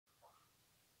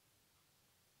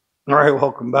All right,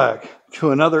 welcome back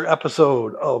to another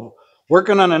episode of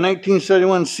working on a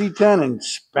 1971 C-10 in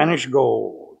Spanish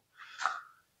gold.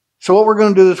 So what we're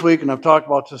going to do this week, and I've talked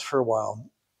about this for a while,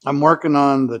 I'm working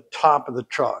on the top of the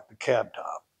truck, the cab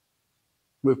top.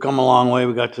 We've come a long way.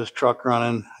 We got this truck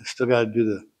running. I still got to do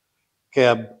the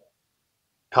cab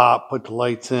top, put the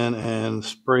lights in, and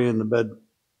spray in the bed,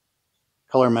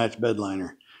 color match bed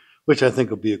liner, which I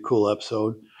think will be a cool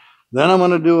episode. Then I'm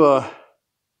going to do a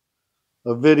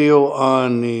video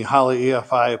on the Holley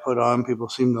EFI I put on. People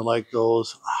seem to like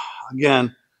those.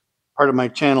 Again, part of my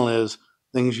channel is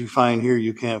things you find here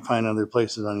you can't find other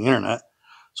places on the internet.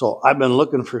 So I've been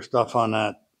looking for stuff on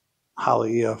that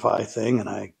Holley EFI thing, and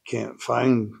I can't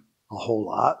find a whole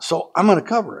lot. So I'm going to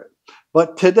cover it.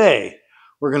 But today,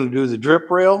 we're going to do the drip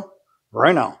rail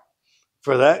right now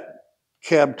for that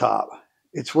cab top.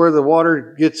 It's where the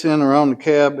water gets in around the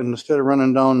cab, and instead of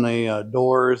running down the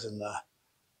doors and the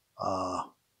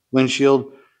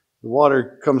windshield, the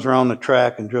water comes around the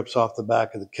track and drips off the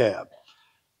back of the cab.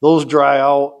 Those dry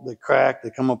out, they crack, they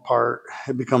come apart,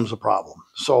 it becomes a problem.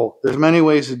 So there's many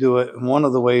ways to do it, and one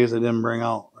of the ways I didn't bring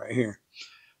out right here,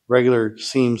 regular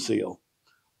seam seal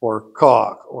or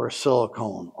caulk or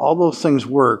silicone. All those things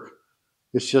work.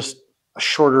 It's just a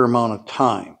shorter amount of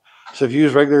time. So if you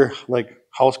use regular like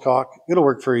house caulk, it'll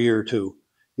work for a year or two.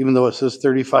 Even though it says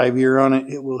 35 year on it,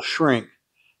 it will shrink.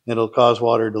 It'll cause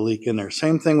water to leak in there.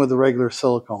 Same thing with the regular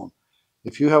silicone.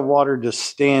 If you have water just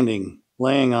standing,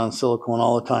 laying on silicone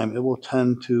all the time, it will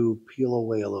tend to peel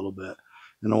away a little bit,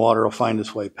 and the water will find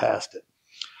its way past it.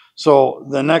 So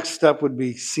the next step would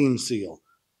be seam seal.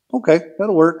 Okay,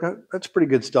 that'll work. That's pretty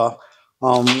good stuff.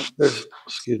 There's,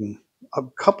 a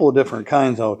couple of different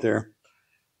kinds out there.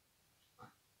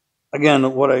 Again,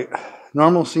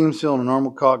 normal seam seal and a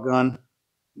normal caulk gun,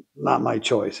 not my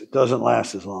choice. It doesn't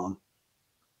last as long.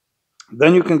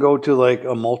 Then you can go to like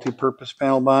a multi-purpose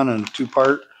panel bond and a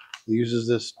two-part. It uses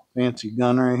this fancy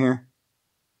gun right here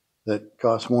that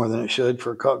costs more than it should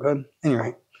for a caulk gun.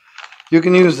 Anyway, you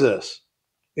can use this.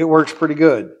 It works pretty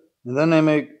good. And then they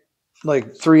make,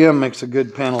 like 3M makes a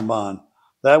good panel bond.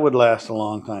 That would last a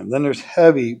long time. Then there's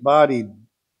heavy bodied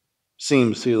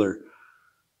seam sealer.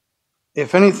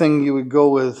 If anything, you would go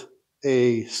with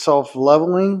a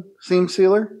self-leveling seam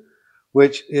sealer,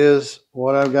 which is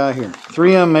what I've got here.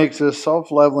 3M makes this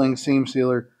self-leveling seam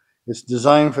sealer. It's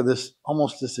designed for this,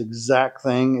 almost this exact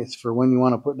thing. It's for when you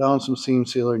want to put down some seam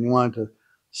sealer and you want it to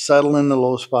settle in the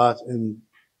low spots and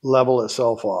level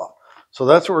itself off. So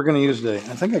that's what we're going to use today.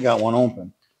 I think I got one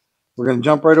open. We're going to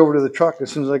jump right over to the truck as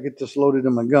soon as I get this loaded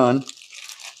in my gun.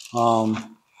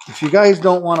 If you guys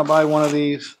don't want to buy one of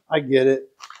these, I get it.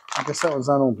 I guess that one's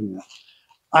not open yet.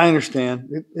 I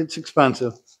understand. It's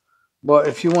expensive. But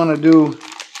if you want to do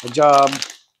a job,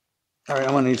 all right,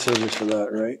 I'm going to need scissors for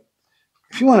that, right?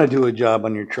 If you want to do a job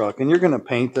on your truck and you're going to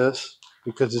paint this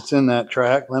because it's in that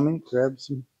track, let me grab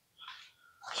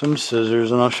some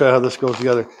scissors and I'll show you how this goes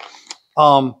together.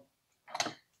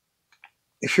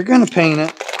 If you're going to paint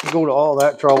it, go to all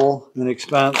that trouble and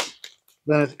expense,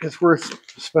 then it's worth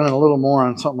spending a little more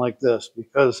on something like this,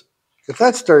 because if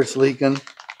that starts leaking,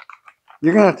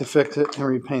 you're going to have to fix it and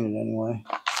repaint it anyway.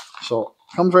 So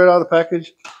it comes right out of the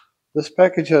package. This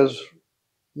package has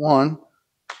one.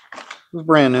 It's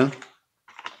brand new.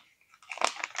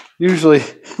 Usually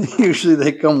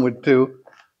they come with two.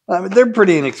 I mean, they're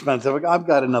pretty inexpensive. I've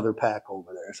got another pack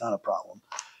over there. It's not a problem.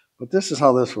 But this is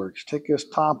how this works. Take this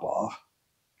top off.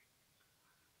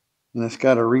 And it's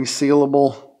got a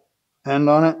resealable end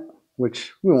on it,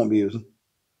 which we won't be using.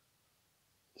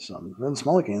 So it doesn't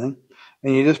smell like anything.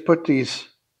 And you just put these,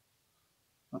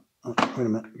 wait a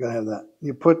minute, you gotta have that.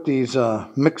 You put these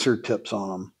mixer tips on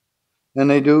them. And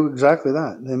they do exactly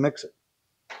that. They mix it.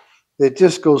 It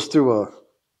just goes through a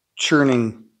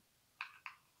churning.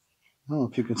 I don't know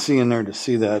if you can see in there to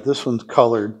see that. This one's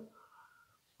colored.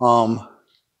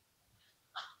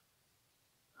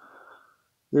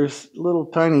 There's little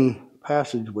tiny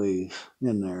passageways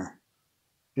in there,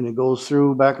 and it goes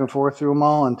through back and forth through them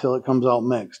all until it comes out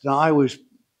mixed. Now I always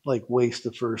like waste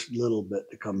the first little bit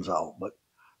that comes out, but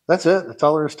that's it. That's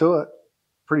all there is to it.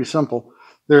 Pretty simple.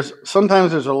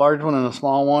 Sometimes there's a large one and a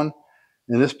small one.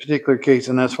 In this particular case,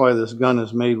 and that's why this gun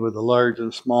is made with a large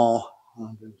and small.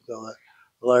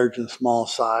 Large and small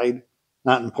side.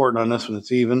 Not important on this one,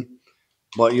 it's even.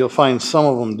 But you'll find some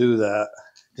of them do that.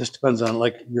 Just depends on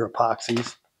like your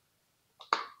epoxies.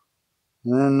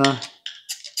 And then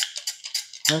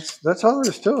that's all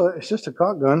there is to it. It's just a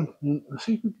caulk gun. And let's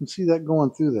see if we can see that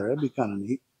going through there. That'd be kind of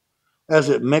neat. As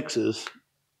it mixes,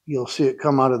 you'll see it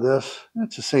come out of this.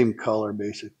 It's the same color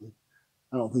basically.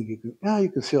 I don't think you can, you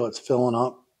can see how it's filling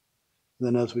up.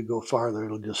 Then as we go farther,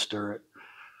 it'll just stir it.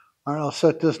 All right, I'll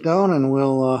set this down and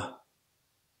we'll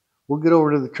get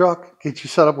over to the truck, get you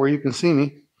set up where you can see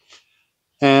me.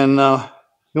 And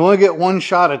you only get one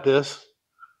shot at this,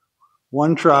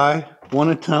 one try, one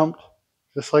attempt,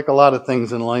 just like a lot of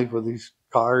things in life with these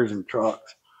cars and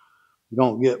trucks. You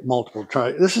don't get multiple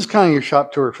tries. This is kind of your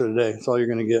shop tour for the day. That's all you're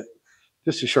going to get.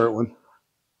 Just a short one.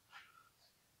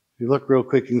 If you look real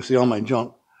quick, you can see all my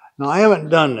junk. Now, I haven't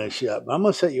done this yet, but I'm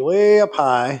going to set you way up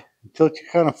high, tilt you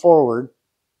kind of forward,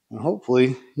 and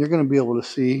hopefully you're going to be able to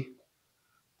see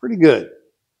pretty good.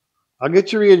 I'll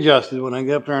get you readjusted when I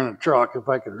get up there in the truck if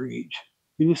I can reach.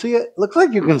 Can you see it? Looks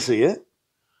like you can see it.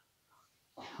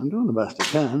 I'm doing the best I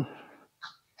can.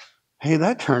 Hey,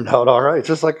 that turned out all right.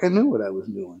 Just like I knew what I was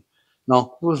doing.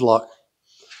 No, it was luck.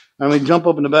 I mean, jump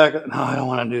up in the back. No, I don't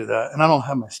want to do that. And I don't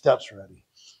have my steps ready.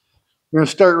 We're going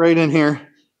to start right in here.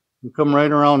 We come right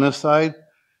around this side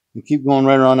and keep going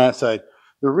right around that side.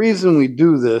 The reason we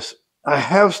do this, I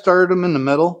have started them in the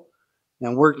middle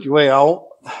and worked your way out.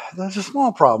 There's a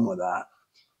small problem with that.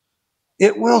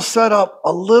 It will set up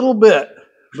a little bit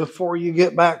before you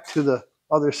get back to the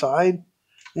other side.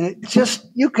 And it just,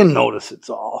 you can notice it's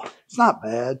all. It's not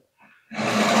bad.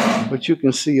 But you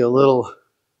can see a little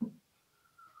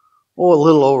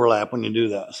overlap when you do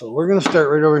that. So we're going to start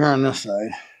right over here on this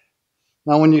side.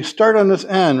 Now, when you start on this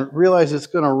end, realize it's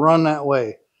going to run that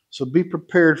way. So be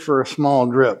prepared for a small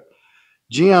drip.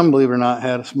 GM, believe it or not,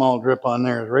 had a small drip on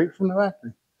theirs right from the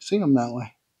factory. Seen them that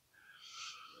way.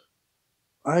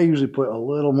 I usually put a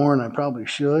little more than I probably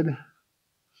should.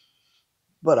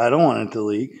 But I don't want it to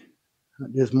leak.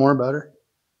 Is more better?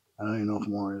 I don't even know if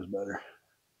more is better.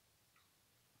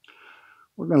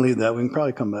 We're going to leave that. We can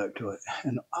probably come back to it.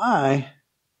 And I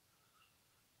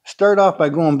start off by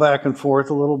going back and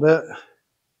forth a little bit.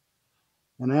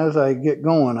 And as I get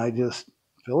going, I just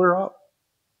fill her up.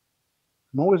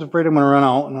 I'm always afraid I'm going to run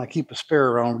out, and I keep a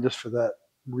spare around just for that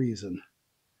reason.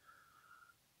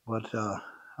 But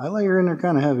I lay her in there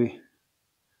kind of heavy.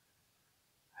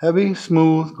 Heavy,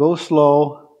 smooth, go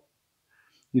slow.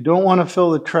 You don't want to fill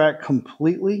the track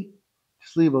completely.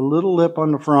 Just leave a little lip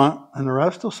on the front, and the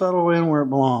rest will settle in where it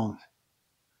belongs.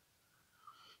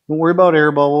 Don't worry about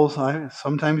air bubbles.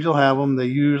 Sometimes you'll have them. They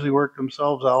usually work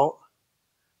themselves out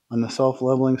on the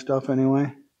self-leveling stuff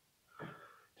anyway.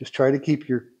 Just try to keep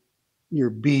your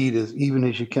bead as even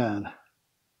as you can.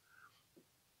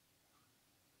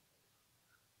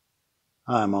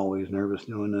 I'm always nervous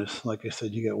doing this. Like I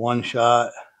said, you get one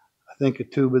shot. I think a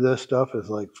tube of this stuff is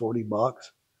like $40.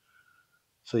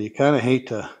 So you kind of hate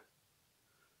to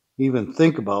even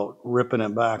think about ripping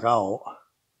it back out.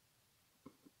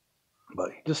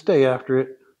 But just stay after it.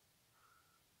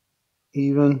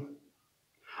 Even.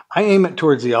 I aim it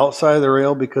towards the outside of the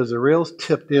rail because the rail's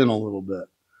tipped in a little bit.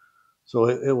 So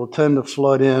it will tend to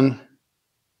flood in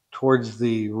towards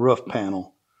the roof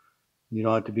panel. You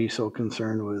don't have to be so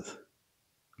concerned with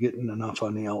getting enough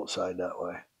on the outside that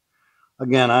way.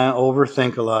 Again, I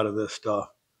overthink a lot of this stuff.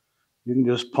 You can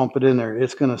just pump it in there.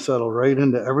 It's going to settle right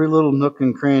into every little nook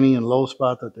and cranny and low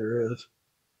spot that there is.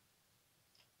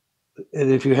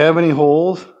 And if you have any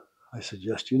holes, I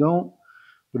suggest you don't.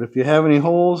 But if you have any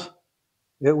holes,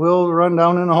 it will run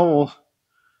down in the holes.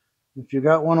 If you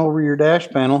got one over your dash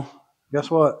panel, guess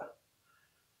what?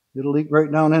 It'll leak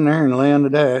right down in there and lay on the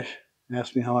dash.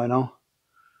 Ask me how I know.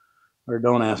 Or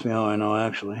don't ask me how I know,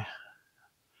 actually.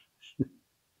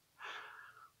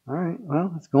 All right,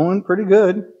 well, it's going pretty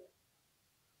good.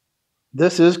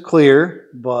 This is clear,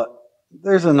 but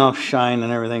there's enough shine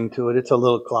and everything to it. It's a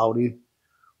little cloudy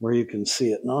where you can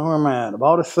see it. Now where am I at?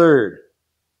 About a third.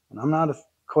 And I'm not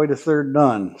quite a third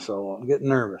done, so I'm getting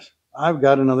nervous. I've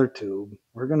got another tube.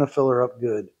 We're going to fill her up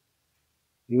good,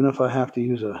 even if I have to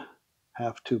use a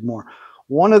half tube more.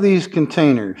 One of these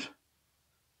containers,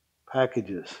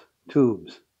 packages,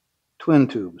 tubes, twin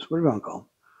tubes, what are you going to call them?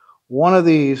 One of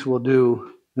these will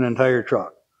do an entire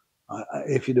truck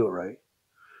if you do it right.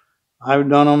 I've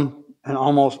done them, and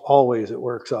almost always it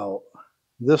works out.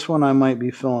 This one I might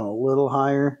be filling a little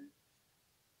higher,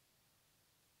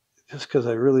 just because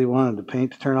I really wanted the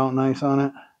paint to turn out nice on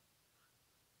it.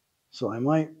 So I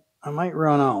might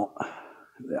run out.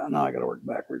 Yeah, now I got to work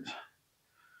backwards.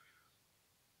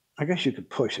 I guess you could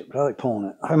push it, but I like pulling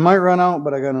it. I might run out,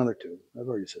 but I got another tube. I've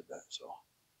already said that, so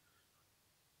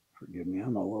forgive me.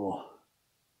 I'm a little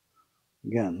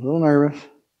nervous.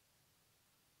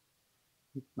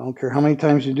 I don't care how many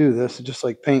times you do this. It's just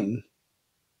like painting.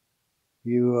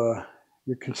 You're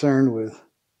concerned with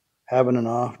having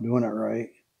enough, doing it right.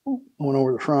 Going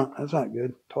over the front. That's not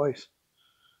good. Twice.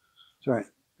 It's all right.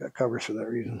 Got covers for that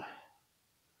reason.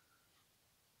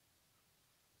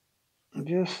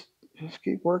 Just Just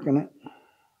keep working it.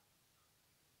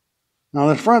 Now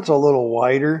the front's a little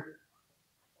wider.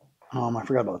 I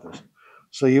forgot about this.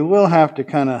 So you will have to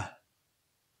kind of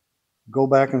go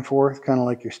back and forth, kind of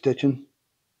like you're stitching.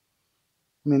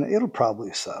 I mean, it'll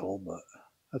probably settle, but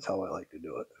that's how I like to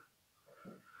do it.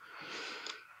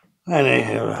 And all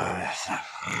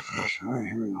right,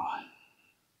 here we go.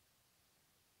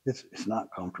 It's not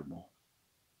comfortable.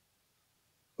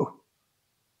 Oh,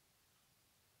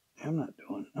 I'm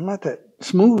not that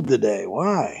smooth today.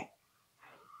 Why?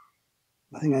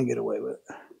 I think I can get away with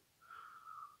it.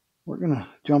 We're gonna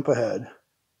jump ahead.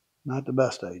 Not the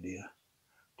best idea.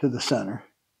 To the center.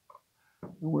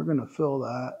 And we're gonna fill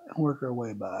that and work our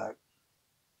way back.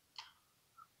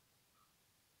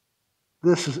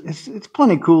 It's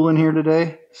plenty cool in here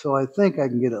today, so I think I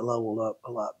can get it leveled up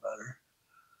a lot better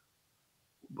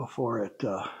before it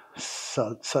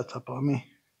sets up on me.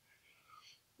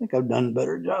 I think I've done a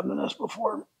better job than this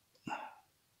before.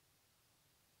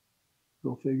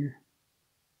 Go figure.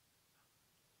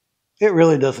 It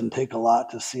really doesn't take a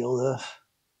lot to seal this.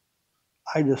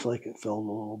 I just like it filled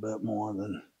a little bit more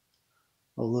than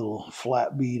a little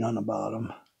flat bead on the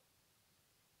bottom.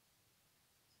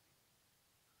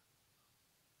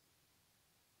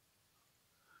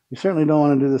 You certainly don't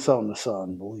want to do this out in the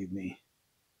sun, believe me.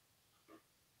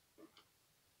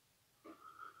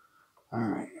 All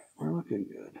right, we're looking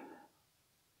good.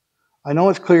 I know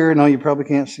it's clear. I know you probably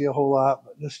can't see a whole lot,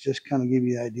 but this just kind of give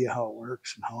you the idea how it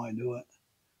works and how I do it.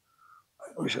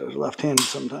 I wish I was left-handed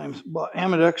sometimes, but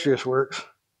ambidextrous works.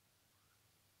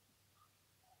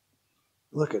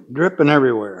 Look at dripping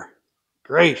everywhere.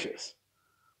 Gracious.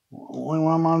 Only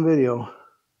when I'm on video.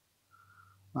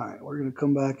 All right, we're going to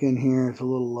come back in here. It's a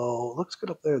little low. It looks good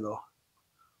up there, though.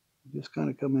 Just kind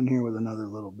of come in here with another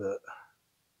little bit.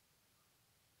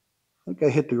 I think I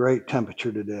hit the right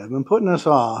temperature today. I've been putting this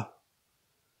off.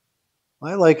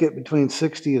 I like it between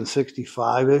 60 and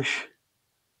 65-ish.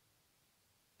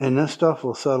 And this stuff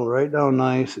will settle right down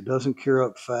nice. It doesn't cure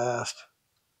up fast.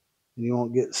 And you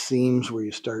won't get seams where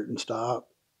you start and stop.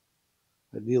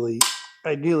 Ideally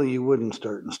you wouldn't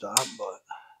start and stop, but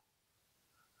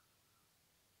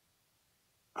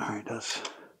all right, it's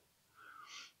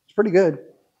pretty good.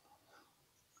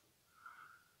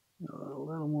 A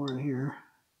little more in here.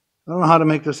 I don't know how to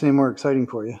make this any more exciting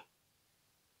for you.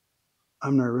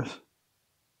 I'm nervous.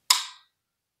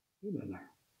 Get in there.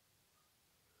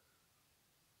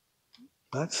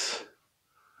 That's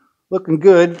looking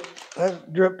good.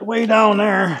 That dripped way down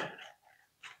there.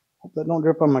 Hope that don't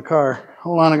drip on my car.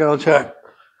 Hold on, I gotta check.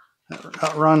 That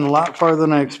got run a lot farther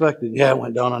than I expected. Yeah, it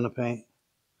went down on the paint.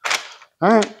 All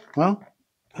right, well,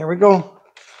 here we go.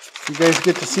 You guys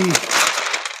get to see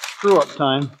screw up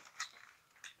time.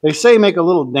 They say make a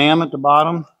little dam at the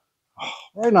bottom. Oh,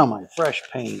 right on my fresh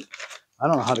paint. I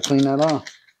don't know how to clean that off.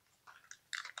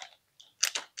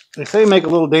 They say make a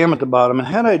little dam at the bottom, and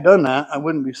had I done that, I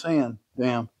wouldn't be saying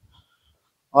dam.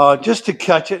 Just to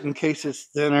catch it in case it's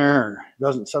thinner or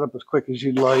doesn't set up as quick as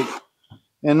you'd like.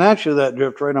 And naturally that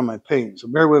dripped right on my paint. So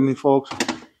bear with me, folks. I'm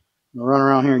gonna run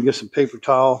around here and get some paper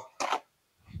towel.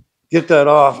 Get that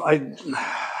off. I'm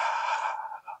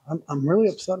really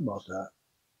upset about that.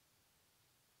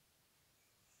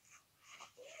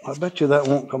 I bet you that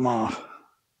won't come off.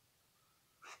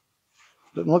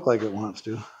 Doesn't look like it wants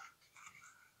to.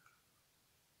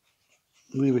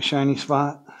 Leave a shiny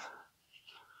spot.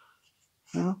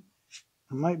 Well,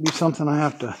 it might be something I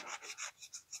have to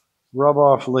rub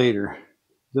off later.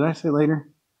 Did I say later?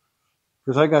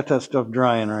 Because I got that stuff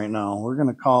drying right now. We're going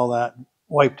to call that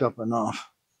wiped up enough.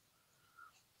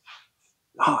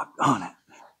 Oh, on it.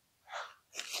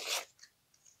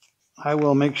 I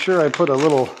will make sure I put a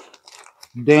little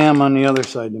dam on the other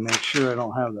side to make sure I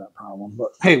don't have that problem.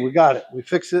 But hey, we got it. We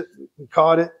fixed it. We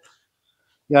caught it.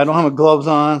 Yeah, I don't have my gloves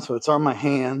on, so it's on my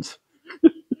hands.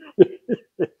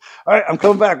 All right, I'm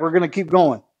coming back. We're going to keep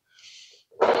going.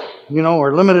 You know,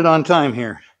 we're limited on time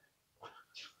here.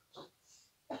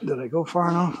 Did I go far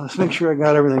enough? Let's make sure I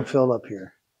got everything filled up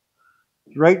here.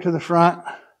 Right to the front.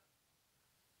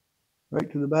 Right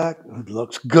to the back. It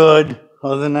looks good.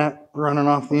 Other than that, running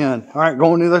off the end. All right,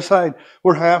 going to the other side.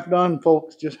 We're half done,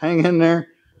 folks. Just hang in there.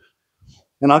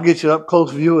 And I'll get you up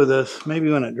close view of this,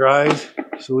 maybe when it dries,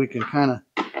 so we can kind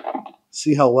of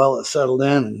see how well it settled in,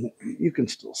 and you can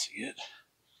still see it.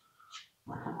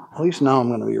 At least now I'm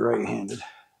going to be right-handed.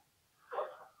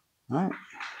 All right.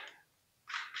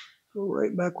 Go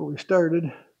right back where we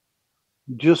started.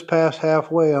 Just past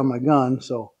halfway on my gun,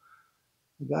 so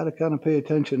you got to kind of pay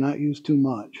attention, not use too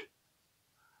much.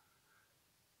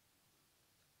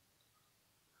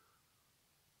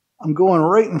 I'm going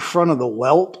right in front of the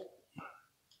welt,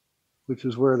 which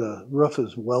is where the roof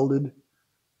is welded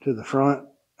to the front.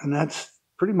 And that's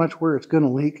pretty much where it's going to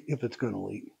leak, if it's going to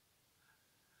leak.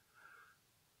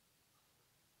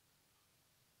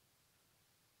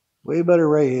 Way better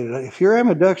radiated. If you're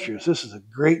ambidextrous, this is a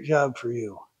great job for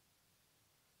you.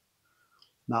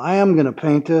 Now I am going to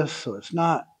paint this, so it's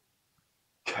not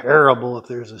terrible if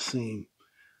there's a seam.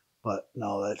 But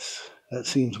no, that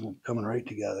seam's coming right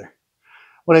together.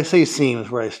 When I say seam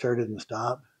is where I started and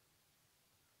stopped.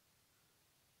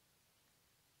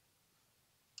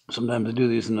 Sometimes I do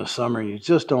these in the summer. You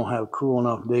just don't have cool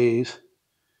enough days.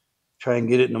 Try and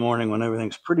get it in the morning when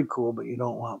everything's pretty cool, but you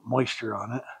don't want moisture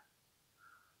on it.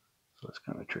 So it's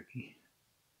kind of tricky.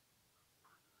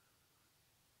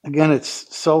 Again, it's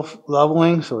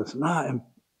self-leveling, so it's not an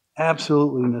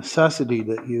absolutely necessity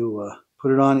that you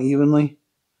put it on evenly.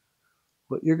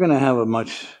 But you're going to have a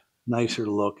much nicer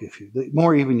look if you, the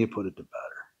more even you put it, the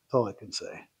better. That's all I can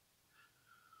say.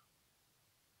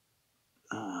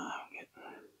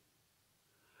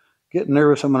 Getting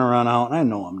nervous I'm going to run out, and I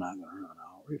know I'm not going to run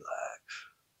out. Relax.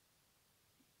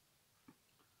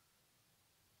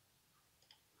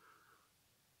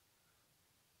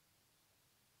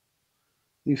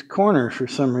 These corners, for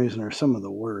some reason, are some of the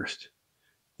worst.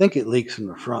 I think it leaks in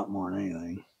the front more than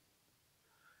anything.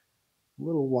 A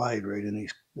little wide right in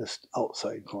this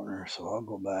outside corner, so I'll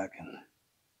go back and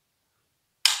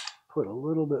put a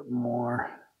little bit more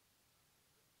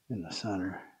in the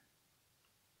center.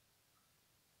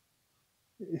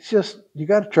 It's just, you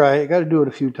got to try it. You got to do it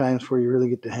a few times before you really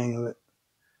get the hang of it.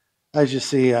 As you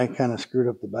see, I kind of screwed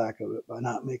up the back of it by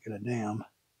not making a dam.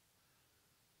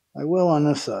 I will on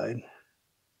this side.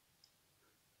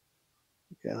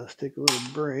 Okay, let's take a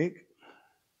little break.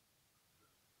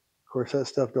 Of course, that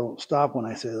stuff don't stop when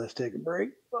I say let's take a break.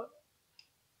 But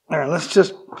all right, let's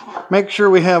just make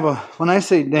sure we have a, when I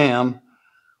say dam,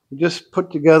 we just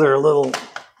put together a little,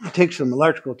 take some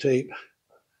electrical tape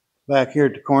back here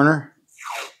at the corner.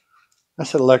 I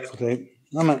said electrical tape.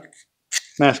 I meant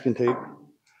masking tape.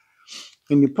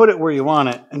 And you put it where you want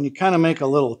it, and you kind of make a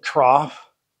little trough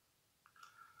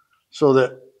so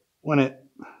that when it,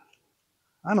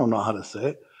 I don't know how to say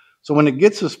it, so when it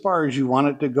gets as far as you want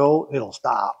it to go, it'll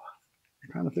stop. I'm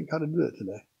trying to think how to do that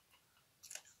today.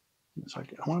 It's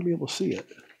like, I want to be able to see it.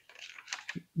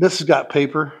 This has got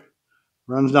paper,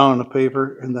 runs down on the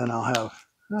paper, and then I'll have,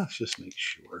 let's just make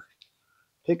sure.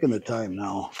 Taking the time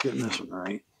now, getting this one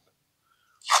right.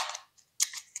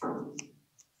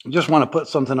 You just want to put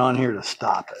something on here to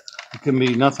stop it. It can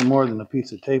be nothing more than a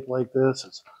piece of tape like this.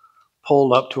 It's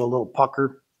pulled up to a little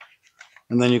pucker,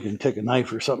 and then you can take a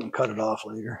knife or something and cut it off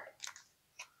later.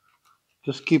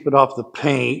 Just keep it off the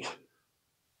paint.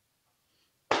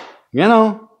 You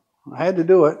know, I had to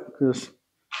do it because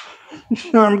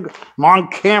I'm on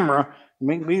camera.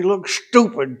 Make me look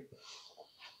stupid.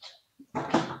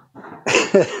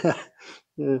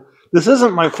 This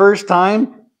isn't my first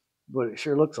time, but it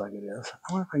sure looks like it is.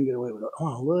 I wonder if I can get away with it. I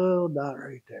want a little dot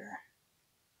right there.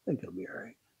 I think it'll be all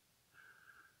right.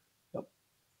 Yep.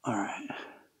 All right.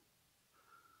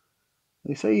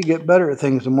 They say you get better at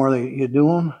things the more you do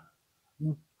them.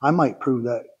 I might prove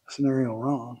that scenario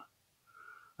wrong.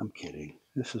 I'm kidding.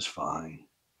 This is fine.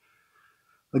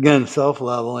 Again,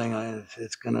 self-leveling,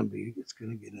 it's gonna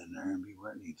get in there and be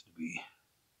where it needs to be.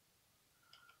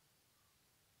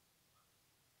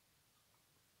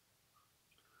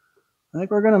 I think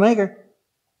we're gonna make it.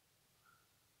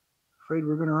 Afraid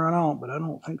we're gonna run out, but I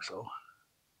don't think so.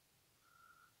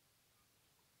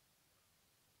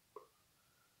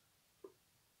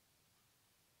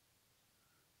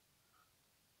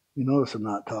 You notice I'm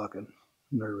not talking.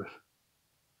 I'm nervous.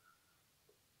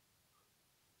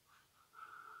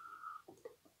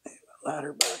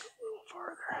 Ladder back a little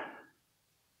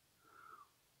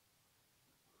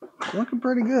farther. Looking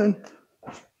pretty good.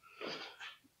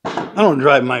 I don't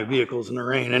drive my vehicles in the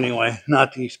rain anyway,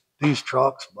 not these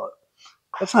trucks, but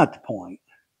that's not the point.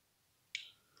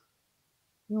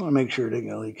 You want to make sure it ain't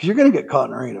gonna leak, because you're gonna get caught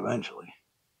in the rain eventually.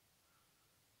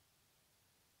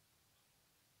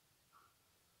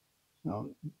 You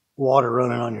know, water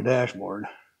running on your dashboard.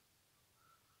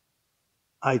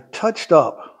 I touched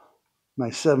up my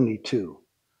 72.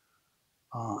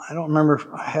 I don't remember if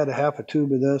I had a half a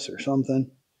tube of this or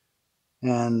something.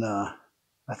 And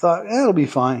I thought, it'll be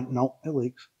fine. No, it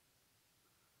leaks.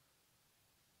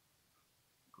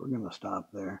 We're going to stop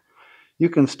there. You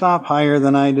can stop higher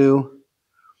than I do.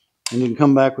 And you can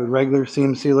come back with regular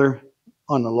seam sealer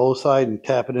on the low side and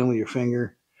tap it in with your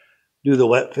finger. Do the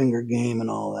wet finger game and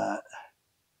all that.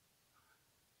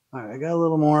 All right, I got a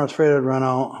little more. I was afraid I'd run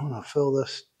out. I'm going to fill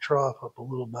this trough up a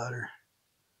little better.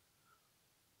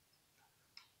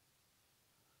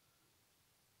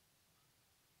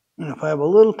 And if I have a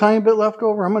little tiny bit left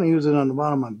over, I'm going to use it on the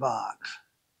bottom of my box. I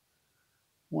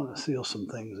want to seal some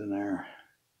things in there.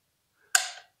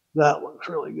 That looks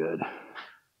really good.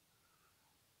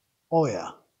 Oh yeah.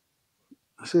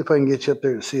 Let's see if I can get you up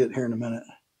there to see it here in a minute.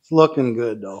 It's looking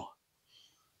good though.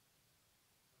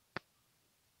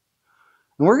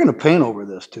 And we're going to paint over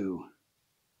this too.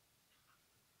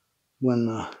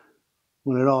 When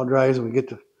it all dries and we get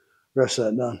the rest of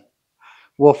that done.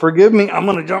 Well, forgive me. I'm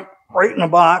going to jump right in the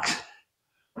box.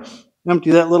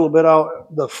 Empty that little bit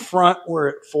out the front where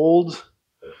it folds.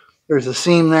 There's a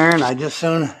seam there, and I just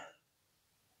soon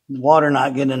water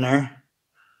not get in there.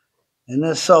 And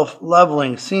this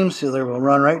self-leveling seam sealer will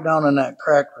run right down in that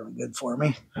crack really good for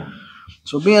me.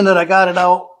 So being that I got it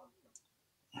out,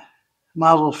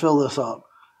 might as well fill this up.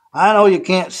 I know you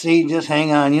can't see, just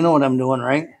hang on. You know what I'm doing,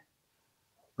 right?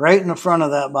 Right in the front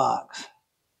of that box,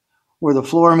 where the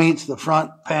floor meets the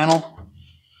front panel.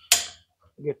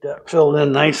 Get that filled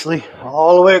in nicely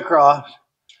all the way across.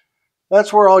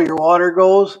 That's where all your water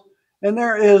goes. And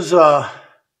there is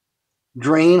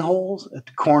drain holes at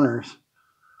the corners.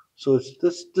 So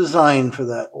it's designed for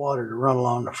that water to run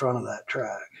along the front of that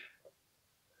track.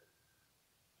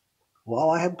 Well,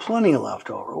 I had plenty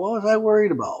left over. What was I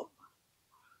worried about?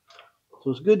 So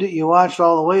it's good that you watched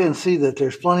all the way and see that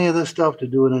there's plenty of this stuff to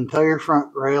do an entire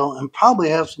front rail and probably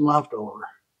have some left over.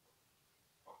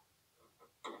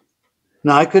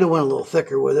 Now, I could have went a little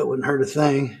thicker with it, wouldn't hurt a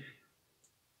thing.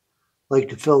 Like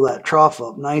to fill that trough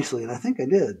up nicely, and I think I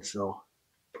did, so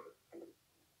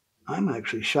I'm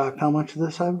actually shocked how much of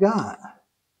this I've got.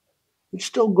 It's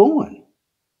still going.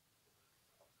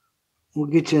 We'll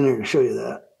get you in there to show you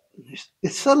that.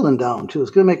 It's settling down, too.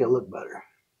 It's going to make it look better.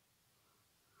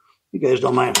 You guys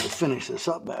don't mind if I finish this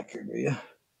up back here, do you? I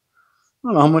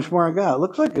don't know how much more I got. It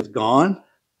looks like it's gone.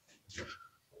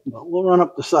 But we'll run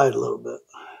up the side a little bit.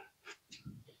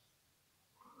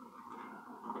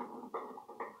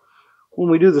 When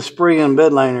we do the spray-in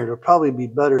bed liner, it'll probably be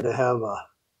better to have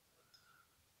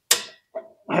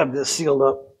this sealed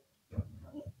up.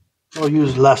 I'll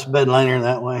use less bed liner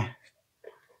that way.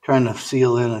 Trying to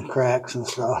seal in the cracks and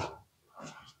stuff.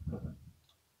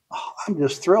 Oh, I'm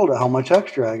just thrilled at how much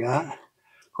extra I got.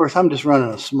 Of course, I'm just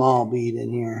running a small bead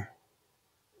in here.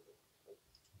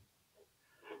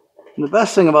 And the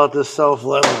best thing about this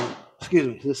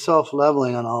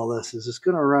self-leveling on all this is it's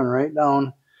going to run right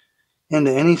down into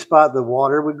any spot the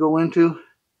water would go into,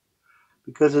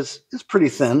 because it's pretty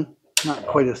thin. Not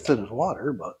quite as thin as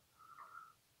water, but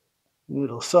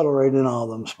it'll settle right in all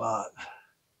them spots.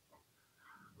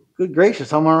 Good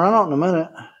gracious, I'm going to run out in a minute.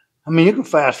 I mean, you can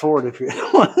fast forward if you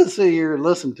want to sit here and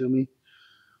listen to me.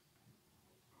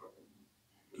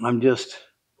 I'm just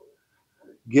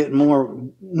getting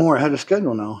more ahead of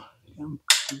schedule now.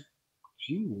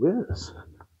 Gee whiz.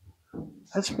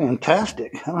 That's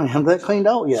fantastic. I don't have that cleaned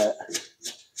out yet.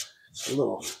 A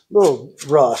little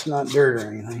rust, not dirt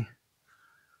or anything.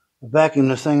 I vacuumed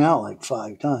this thing out like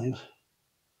 5 times.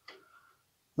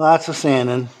 Lots of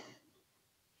sanding.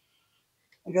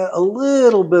 I got a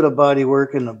little bit of body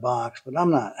work in the box, but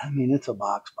it's a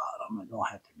box bottom. It don't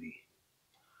have to be.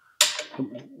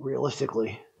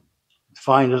 Realistically, it's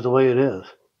fine just the way it is.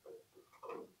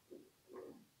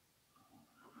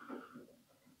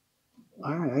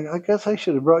 All right, I guess I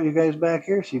should have brought you guys back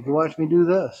here so you could watch me do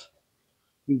this.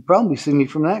 You can probably see me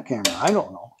from that camera. I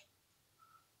don't know.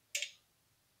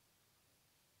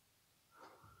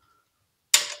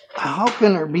 How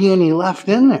can there be any left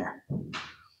in there?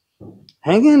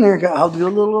 Hang in there. I'll do a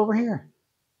little over here.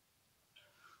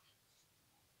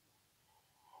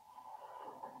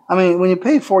 I mean, when you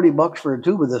pay $40 for a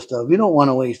tube of this stuff, you don't want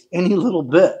to waste any little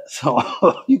bit. So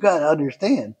you got to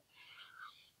understand.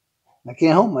 I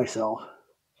can't help myself.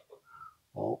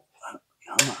 Oh,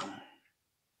 come on.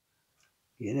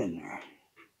 Get in there.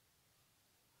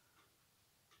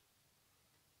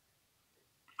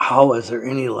 How is there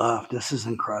any left? This is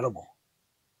incredible.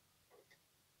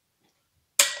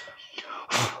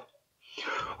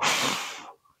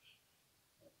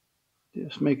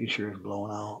 Just making sure it's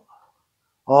blowing out.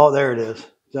 Oh, there it is.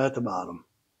 It's at the bottom.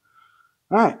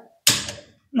 All right.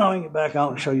 Now I can get back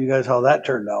out and show you guys how that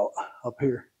turned out up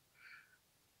here.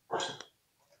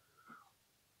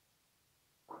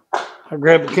 I'll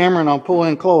grab the camera and I'll pull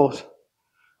in close.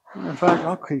 In fact,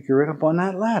 I'll kick you right up on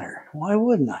that ladder. Why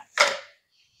wouldn't I?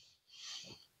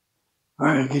 All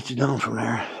right, I'll get you down from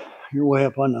there. You're way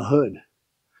up on the hood.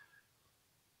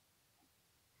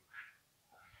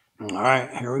 All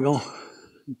right, here we go.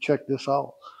 Check this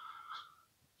out.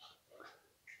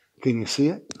 Can you see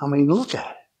it? I mean, look at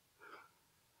it.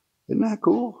 Isn't that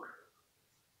cool?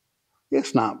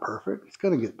 It's not perfect. It's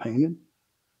going to get painted.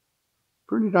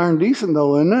 Pretty darn decent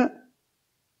though, isn't it?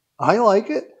 I like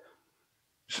it.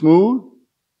 Smooth,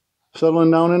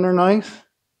 settling down in there nice.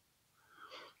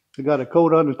 I got a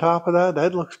coat on the top of that.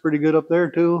 That looks pretty good up there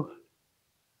too.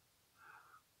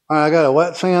 All right, I got a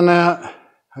wet sand that.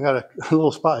 I got a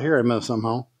little spot here I missed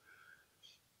somehow.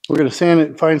 We're going to sand it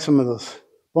and find some of those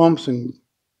bumps and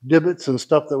divots and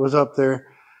stuff that was up there.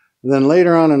 And then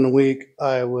later on in the week,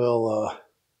 I'll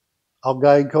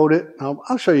guide coat it.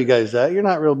 I'll show you guys that. You're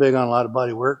not real big on a lot of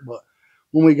body work, but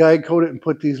when we guide coat it and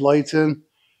put these lights in,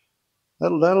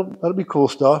 that'll be cool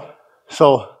stuff.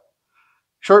 So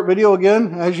short video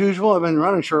again, as usual. I've been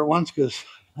running short ones because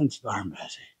it's darn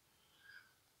busy.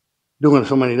 Doing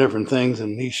so many different things,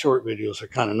 and these short videos are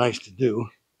kind of nice to do.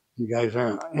 You guys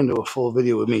aren't into a full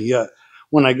video with me yet.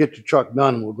 When I get the truck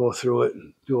done, we'll go through it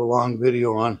and do a long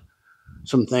video on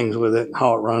some things with it,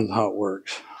 how it runs, how it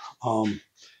works. A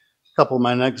couple of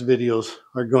my next videos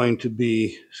are going to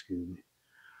be,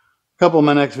 I'm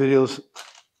going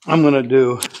to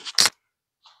do,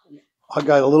 I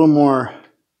got a little more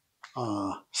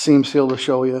seam seal to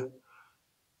show you.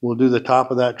 We'll do the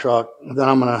top of that truck. Then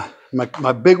I'm going to,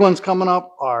 my big ones coming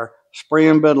up are spray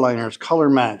and bed liners, color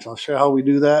match. I'll show you how we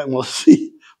do that, and we'll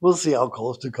see how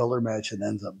close to color match it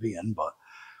ends up being. But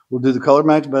we'll do the color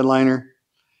match bed liner,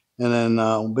 and then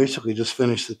we'll basically just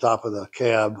finish the top of the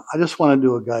cab. I just want to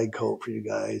do a guide coat for you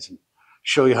guys and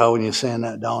show you how when you sand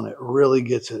that down, it really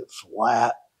gets it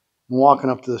flat. And walking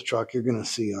up to this truck, you're going to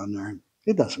see on there,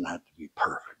 it doesn't have to be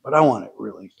perfect, but I want it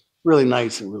really, really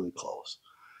nice and really close.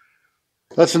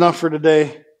 That's enough for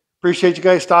today. Appreciate you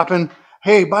guys stopping.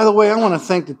 Hey, by the way, I want to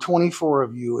thank the 24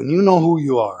 of you, and you know who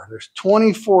you are. There's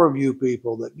 24 of you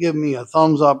people that give me a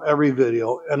thumbs up every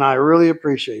video, and I really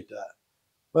appreciate that.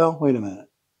 Well, wait a minute.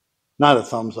 Not a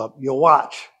thumbs up. You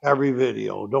watch every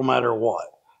video, no matter what.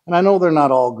 And I know they're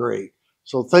not all great.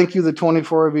 So thank you, the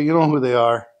 24 of you. You know who they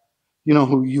are. You know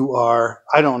who you are.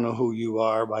 I don't know who you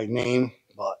are by name,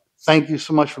 but thank you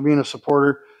so much for being a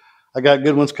supporter. I got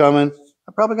good ones coming.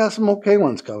 I probably got some okay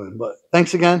ones coming, but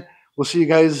thanks again. We'll see you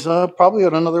guys probably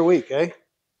in another week, eh?